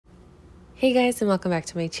Hey guys, and welcome back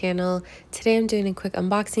to my channel. Today I'm doing a quick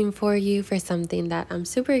unboxing for you for something that I'm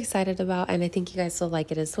super excited about, and I think you guys will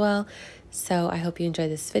like it as well. So I hope you enjoy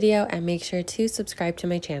this video and make sure to subscribe to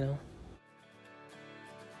my channel.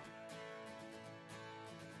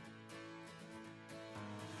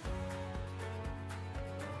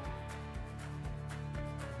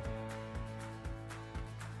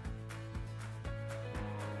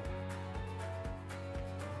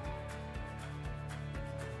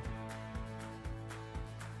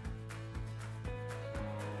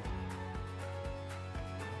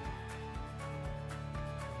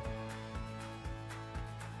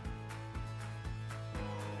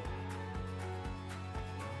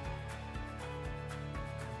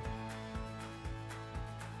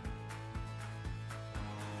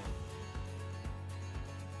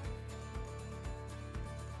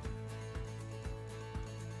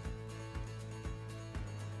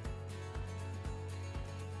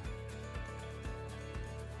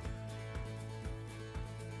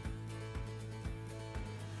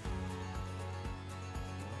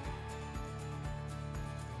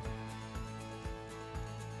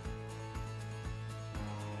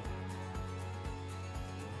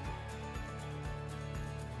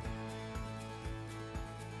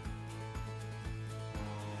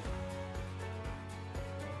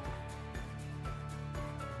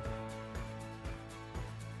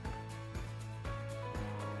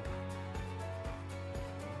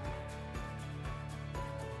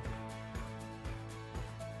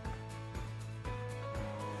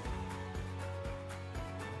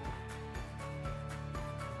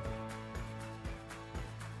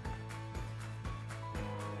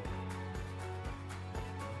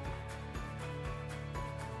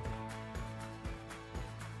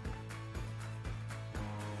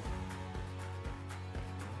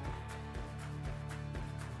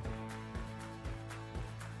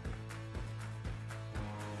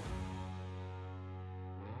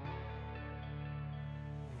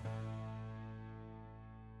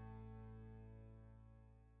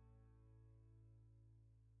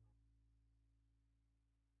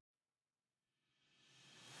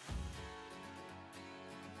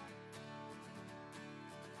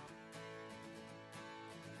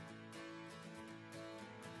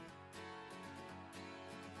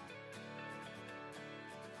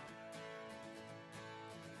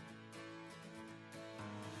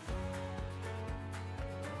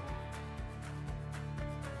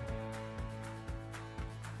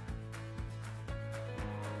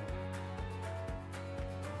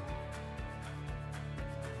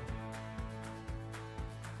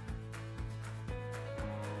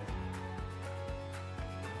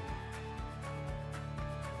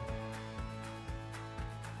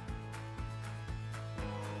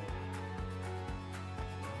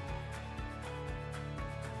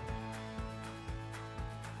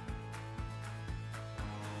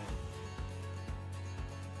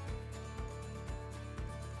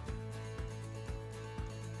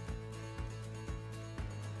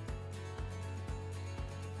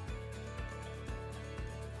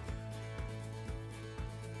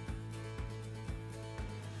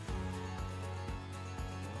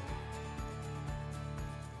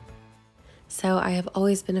 So I have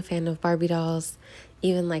always been a fan of Barbie dolls,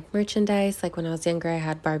 even like merchandise. Like when I was younger, I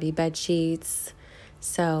had Barbie bed sheets.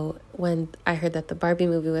 So when I heard that the Barbie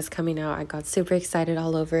movie was coming out, I got super excited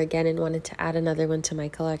all over again and wanted to add another one to my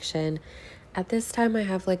collection. At this time, I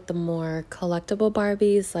have like the more collectible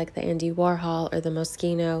Barbies, like the Andy Warhol or the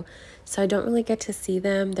Moschino. So I don't really get to see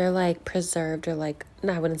them. They're like preserved, or like,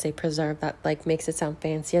 no, I wouldn't say preserved. That like makes it sound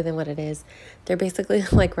fancier than what it is. They're basically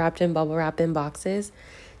like wrapped in bubble wrap in boxes,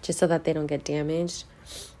 just so that they don't get damaged.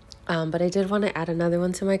 But I did want to add another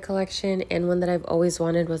one to my collection, and one that I've always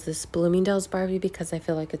wanted was this Bloomingdale's Barbie because I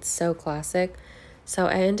feel like it's so classic. So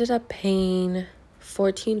I ended up paying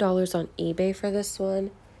 $14 on eBay for this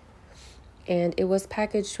one, and it was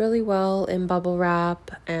packaged really well in bubble wrap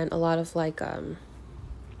and a lot of like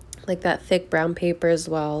that thick brown paper as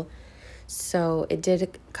well. So it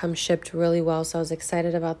did come shipped really well, so I was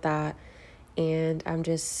excited about that. And I'm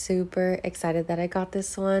just super excited that I got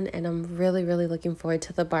this one, and I'm really looking forward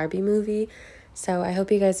to the Barbie movie. So I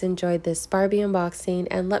hope you guys enjoyed this Barbie unboxing,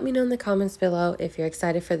 and let me know in the comments below if you're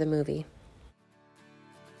excited for the movie.